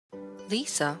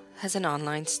Lisa has an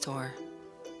online store.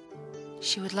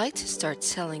 She would like to start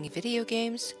selling video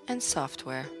games and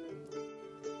software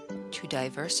to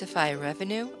diversify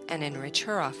revenue and enrich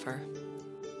her offer.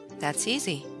 That's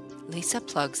easy. Lisa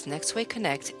plugs Nexway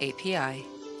CONNECT API.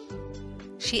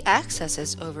 She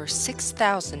accesses over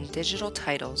 6,000 digital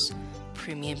titles,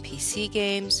 premium PC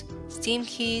games, Steam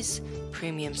keys,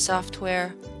 premium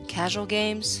software, casual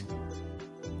games.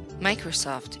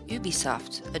 Microsoft,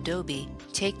 Ubisoft, Adobe,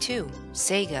 Take-Two,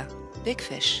 Sega, Big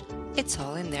Fish, it's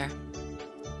all in there.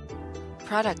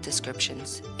 Product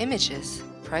descriptions, images,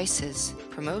 prices,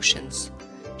 promotions.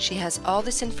 She has all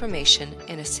this information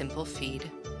in a simple feed,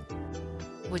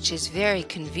 which is very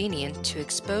convenient to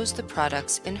expose the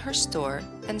products in her store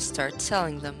and start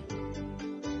selling them.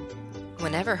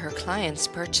 Whenever her clients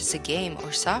purchase a game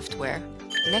or software,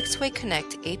 Nexway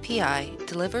CONNECT API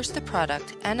delivers the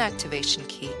product and activation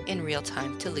key in real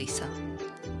time to Lisa.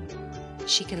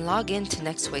 She can log in to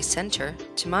Nexway Center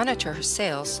to monitor her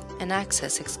sales and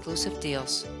access exclusive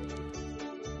deals.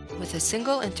 With a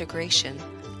single integration,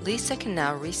 Lisa can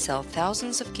now resell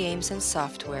thousands of games and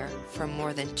software from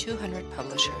more than 200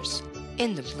 publishers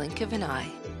in the blink of an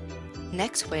eye.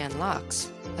 Nexway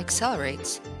unlocks,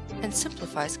 accelerates, and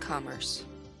simplifies commerce.